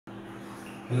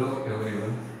Hello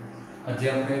everyone, આજે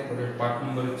આપણે પાઠ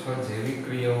નંબર 6 જૈવિક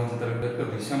ક્રિયાઓ અંતર્ગત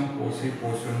વિષમ પોષી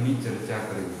પોષણની ચર્ચા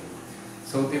કરીએ.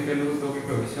 સૌથી પહેલું તો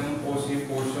કે વિષમ પોષી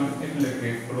પોષણ એટલે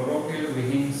કે ક્લોરોફિલ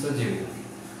વિહીન સજીવો.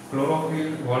 ક્લોરોફિલ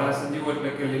વાળા સજીવો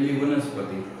એટલે કે લીલી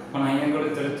વનસ્પતિ. પણ અહીંયા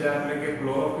આગળ ચર્ચા એટલે કે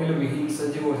ક્લોરોફિલ વિહીન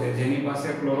સજીવો છે જેની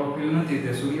પાસે ક્લોરોફિલ નથી,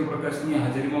 તે સૂર્યપ્રકાશની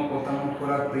હાજરીમાં પોતાનો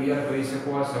ખોરાક તૈયાર કરી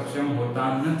શકવા સક્ષમ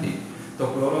હોતા નથી.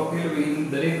 તો ક્લોરોફિલ વિહીન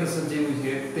દરેક સજીવ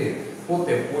છે તે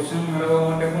પોતે પોષણ મેળવવા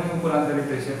માટે કોની ઉપર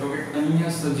આધારિત છે? તો કે અન્ય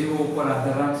સજીવો ઉપર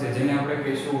આધાર રાખશે, જેને આપણે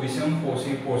કહીશું વિષમ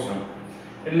પોષી પોષણ.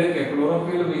 એટલે કે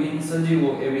ક્લોરોફિલ વિહીન સજીવો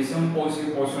એ વિષમ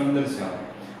પોષી પોષણ દર્શાવે.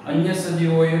 અન્ય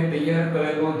સજીવોએ તૈયાર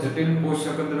કરેલો જટિલ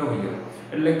પોષક દ્રવ્ય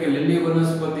એટલે કે લીલી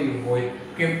વનસ્પતિ હોય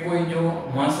કે કોઈ જો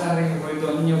માંસાહારી હોય તો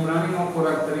અન્ય પ્રાણીનો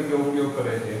ખોરાક તરીકે ઉપયોગ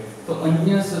કરે છે. તો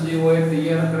અન્ય સજીવોએ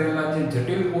તૈયાર કરેલા જે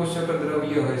જટિલ પોષક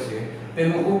દ્રવ્ય હોય છે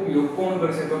તેનો ઉપયોગ કોણ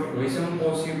કરશે? તો વિષમ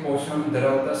પોષી પોષણ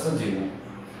ધરાવતા સજીવો.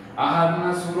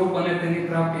 આહારના સ્વરૂપ અને તેની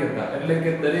પ્રાપ્યતા એટલે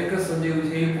કે દરેક સજીવ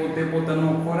છે એ પોતે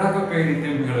પોતાનો ખોરાક કઈ રીતે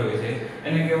મેળવે છે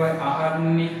એને કહેવાય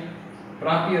આહારની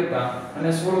પ્રાપ્યતા અને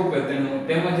સ્વરૂપે તેનું,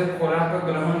 તેમજ ખોરાક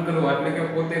ગ્રહણ કરવા એટલે કે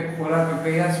પોતે ખોરાક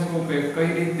કયા સ્વરૂપે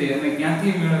કઈ રીતે અને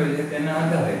ક્યાંથી મેળવે છે તેના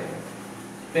આધારે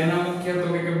તેના મુખ્ય તો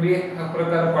કે બે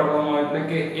પ્રકાર પાડવામાં આવે. એટલે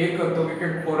કે એક તો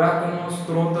કે ખોરાકનો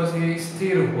સ્ત્રોત છે એ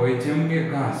સ્થિર હોય, જેમ કે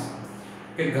ઘાસ,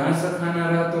 કે ઘાસ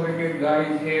ખાનારા તો કે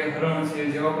ગાય છે, હરણ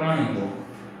છે જેવા પ્રાણીઓ.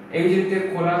 એવી જ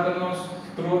રીતે ખોરાકનો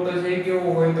સ્ત્રોત છે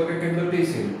કેવો હોય તો કે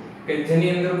ગતિશીલ, કે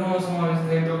જેની અંદર કોનો સમાવેશ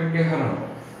થાય તો કે હરણ.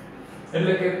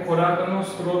 એટલે કે ખોરાકનો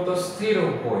સ્ત્રોત સ્થિર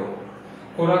હોય.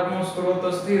 ખોરાકનો સ્ત્રોત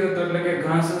સ્થિર હતો એટલે કે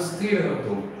ઘાસ સ્થિર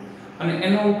હતો અને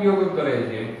એનો ઉપયોગ કરે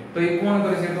છે. તો એ કોણ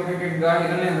કરશે તો કે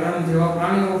ગાય અને હરણ જેવા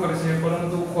પ્રાણીઓ કરશે.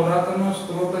 પરંતુ ખોરાકનો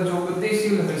સ્ત્રોત જો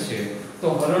ગતિશીલ હશે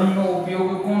તો હરણનો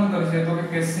ઉપયોગ કોણ કરશે તો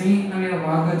કે સિંહ અને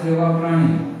વાઘ જેવા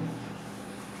પ્રાણીઓ.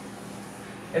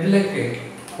 એટલે કે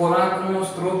ખોરાકનો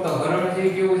સ્ત્રોત હરણ છે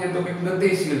કેવું છે તો કે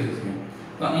ગતિશીલ છે.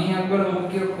 તો અહીંયા આગળ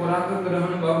મુખ્ય ખોરાક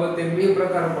ગ્રહણ બાબતે બે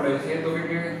પ્રકાર પડે છે. તો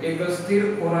કે એક સ્થિર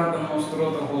ખોરાકનો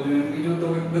સ્ત્રોત હોવો જોઈએ, બીજું તો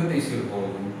કે ગતિશીલ હોવો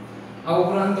જોઈએ. આ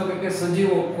ઉપરાંત તો કે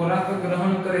સજીવો ખોરાક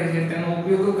ગ્રહણ કરે છે, તેનો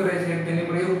ઉપયોગ કરે છે, તેની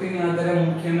પ્રવૃત્તિના આધારે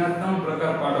મુખ્યના ત્રણ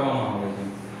પ્રકાર પાડવામાં આવે છે.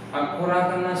 આ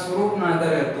ખોરાકના સ્વરૂપના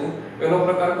આધારે હતું. પહેલો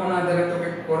પ્રકાર કોના આધારે તો કે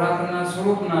ખોરાકના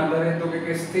સ્વરૂપના આધારે તો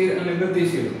કે સ્થિર અને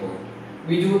ગતિશીલ હોય.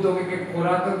 બીજું તો કે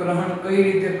ખોરાક ગ્રહણ કઈ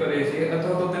રીતે કરે છે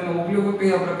અથવા તો તેનો ઉપયોગ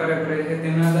કયા પ્રકારે કરે છે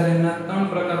તેના આધારે એના ત્રણ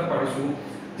પ્રકાર પાડીશું.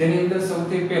 જેની અંદર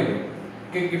સૌથી પહેલું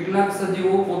કે કેટલાક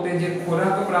સજીવો પોતે જે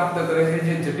ખોરાક પ્રાપ્ત કરે છે,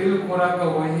 જે જટિલ ખોરાક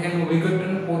હોય છે એનું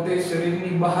વિઘટન પોતે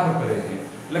શરીરની બહાર કરે છે.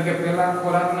 એટલે કે પહેલા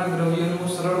ખોરાકના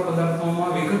દ્રવ્યનું સરળ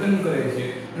પદાર્થોમાં વિઘટન કરે છે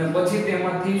અને પછી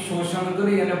તેમાંથી શોષણ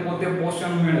કરી અને પોતે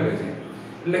પોષણ મેળવે છે.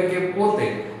 એટલે કે પોતે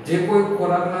જે કોઈ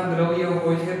ખોરાકના દ્રવ્ય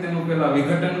હોય છે તેનું પહેલા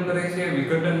વિઘટન કરે છે,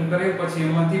 વિઘટન કરે પછી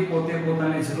એમાંથી પોતે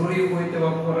પોતાને જરૂરી હોય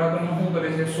તેવા ખોરાકનું શું કરે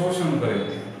છે? શોષણ કરે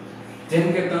છે. જેમ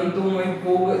કે તંતુમય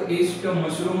ફૂગ, ઈસ્ટ,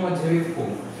 મશરૂમ જેવી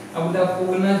ફૂગ. આ બધા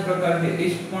ફૂગના જ પ્રકાર છે.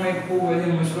 ઈસ્ટ પણ એક ફૂગ છે,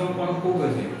 મશરૂમ પણ ફૂગ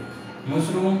છે.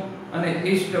 મશરૂમ અને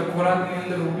ઈસ્ટ ખોરાકની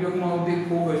અંદર ઉપયોગમાં આવતી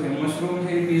ફૂગ છે. મશરૂમ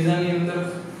છે એ પીઝાની અંદર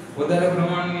વધારે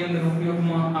પ્રમાણની અંદર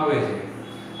ઉપયોગમાં આવે છે.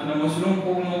 અને મશરૂમ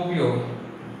ફૂગનો ઉપયોગ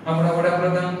આપણા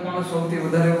વડાપ્રધાન પણ સૌથી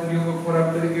વધારે ઉપયોગ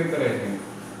ખોરાક તરીકે કરે છે.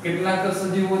 કેટલાક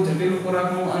સજીવો જટિલ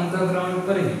ખોરાકનું અંતઃગ્રહણ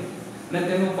કરી અને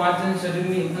તેનું પાચન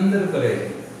શરીરની અંદર કરે છે.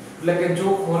 એટલે કે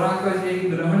જો ખોરાક છે એ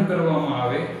ગ્રહણ કરવામાં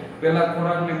આવે, પહેલા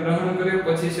ખોરાકને ગ્રહણ કરે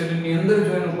પછી શરીરની અંદર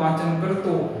જો એનું પાચન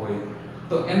કરતો હોય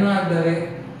તો એના આધારે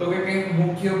તો કે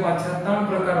મુખ્ય પાછા ત્રણ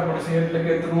પ્રકાર પડશે. એટલે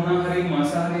કે તૃણાહારી,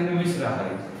 માંસાહારી અને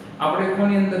મિશ્રાહારી. આપણે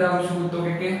કોની અંદર આવશું તો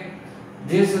કે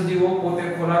જે સજીવો પોતે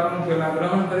ખોરાકનું પહેલા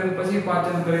ગ્રહણ કરે પછી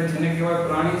પાચન કરે છે એને કહેવાય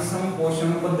પ્રાણીસમ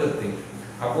પોષણ પદ્ધતિ.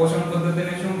 આ પોષણ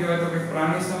પદ્ધતિને શું કહેવાય તો કે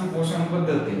પ્રાણીસમ પોષણ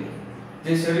પદ્ધતિ.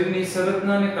 જે શરીરની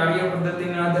સંરચના અને કાર્ય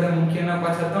પદ્ધતિના આધારે મુખ્યના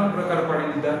પાછા ત્રણ પ્રકાર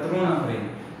પાડી દીધા. તૃણાહારી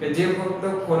કે જે ફક્ત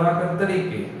ખોરાક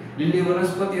તરીકે લીલી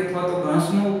વનસ્પતિ અથવા તો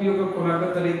ઘાસનો ઉપયોગ ખોરાક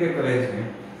તરીકે કરે છે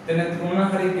તેને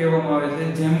તૃણાહારી કહેવામાં આવે છે,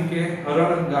 જેમ કે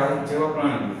હરણ, ગાય જેવા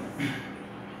પ્રાણીઓ.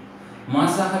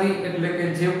 માંસાહારી એટલે કે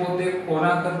જે પોતે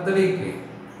ખોરાક તરીકે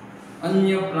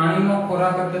અન્ય પ્રાણીનો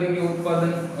ખોરાક તરીકે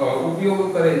ઉપયોગ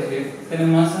કરે છે તેને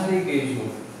માંસાહારી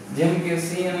કહીશું, જેમ કે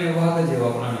સિંહ અને વાઘ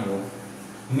જેવા પ્રાણીઓ.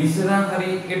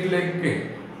 મિશ્રાહારી એટલે કે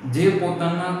જે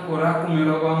પોતાના ખોરાક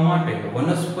મેળવવા માટે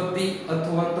વનસ્પતિ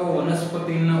અથવા તો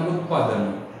વનસ્પતિના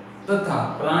ઉત્પાદનો તથા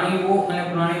પ્રાણીઓ અને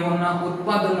પ્રાણીઓના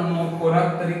ઉત્પાદનોનો ખોરાક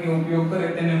તરીકે ઉપયોગ કરે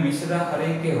તેને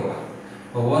મિશ્રાહારી કહેવાય.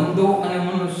 વંદો અને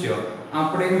મનુષ્ય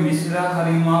આપણે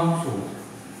મિશ્રાહારીમાં આવશું.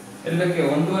 એટલે કે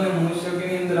વંદો અને મનુષ્ય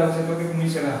કેની અંદર આવશે તો કે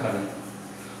મિશ્રાહારી.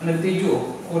 અને ત્રીજો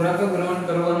ખોરાક ગ્રહણ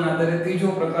કરવાના આધારે ત્રીજો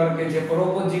પ્રકાર કે જે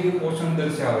પરોપજીવી પોષણ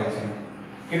દર્શાવે છે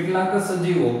કેટલાક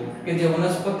સજીવો કે જે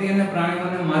વનસ્પતિ અને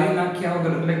પ્રાણીઓને મારી નાખ્યા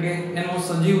વગર એટલે કે એનો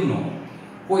સજીવનો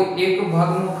કોઈ એક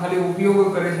ભાગનો ખાલી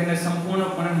ઉપયોગ કરે છે અને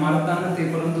સંપૂર્ણપણે મારતા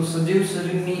નથી, પરંતુ સજીવ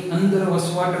શરીરની અંદર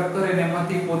વસવાટ કરે ને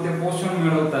એમાંથી પોતે પોષણ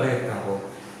મેળવતા રહેતા હોય.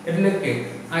 એટલે કે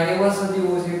આ એવા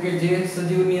સજીવો છે કે જે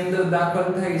સજીવની અંદર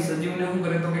દાખલ થાય સજીવને શું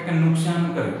કરે તો કે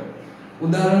નુકસાન કરે.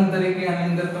 ઉદાહરણ તરીકે આની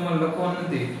અંદર તમારે લખવાનું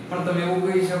નથી, પણ તમે એવું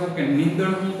કહી શકો કે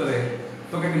નીંદણ શું કરે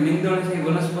તો કે નીંદણ છે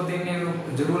વનસ્પતિને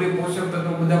જરૂરી પોષક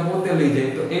તત્વો બધા પોતે લઈ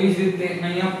જાય. તો એવી જ રીતે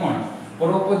અહીંયા પણ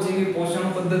પરોપજીવી પોષણ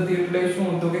પદ્ધતિ એટલે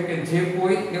શું તો કે જે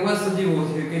કોઈ એવા સજીવો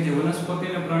છે કે જે વનસ્પતિ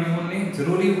અને પ્રાણીઓને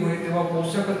જરૂરી હોય તેવા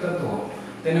પોષક તત્વો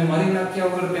તેને મારી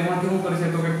નાખ્યા વગર તેમાંથી શું કરશે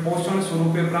તો કે પોષણ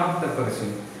સ્વરૂપે પ્રાપ્ત કરશે,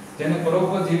 જેને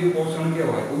પરોપજીવી પોષણ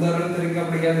કહેવાય. ઉદાહરણ તરીકે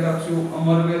આપણે યાદ રાખશું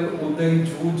અમરવેલ, ઉદય,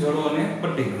 જૂ, જળો અને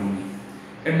પટ્ટીકૃમિ.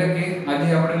 એટલે કે આજે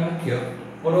આપણે મુખ્ય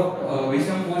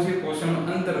વિષમપોષી પોષણ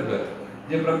અંતર્ગત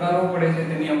જે પ્રકારો પડે છે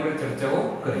તેની આપણે ચર્ચાઓ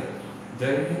કરી. જય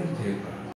હિન્દ, જય ભારત.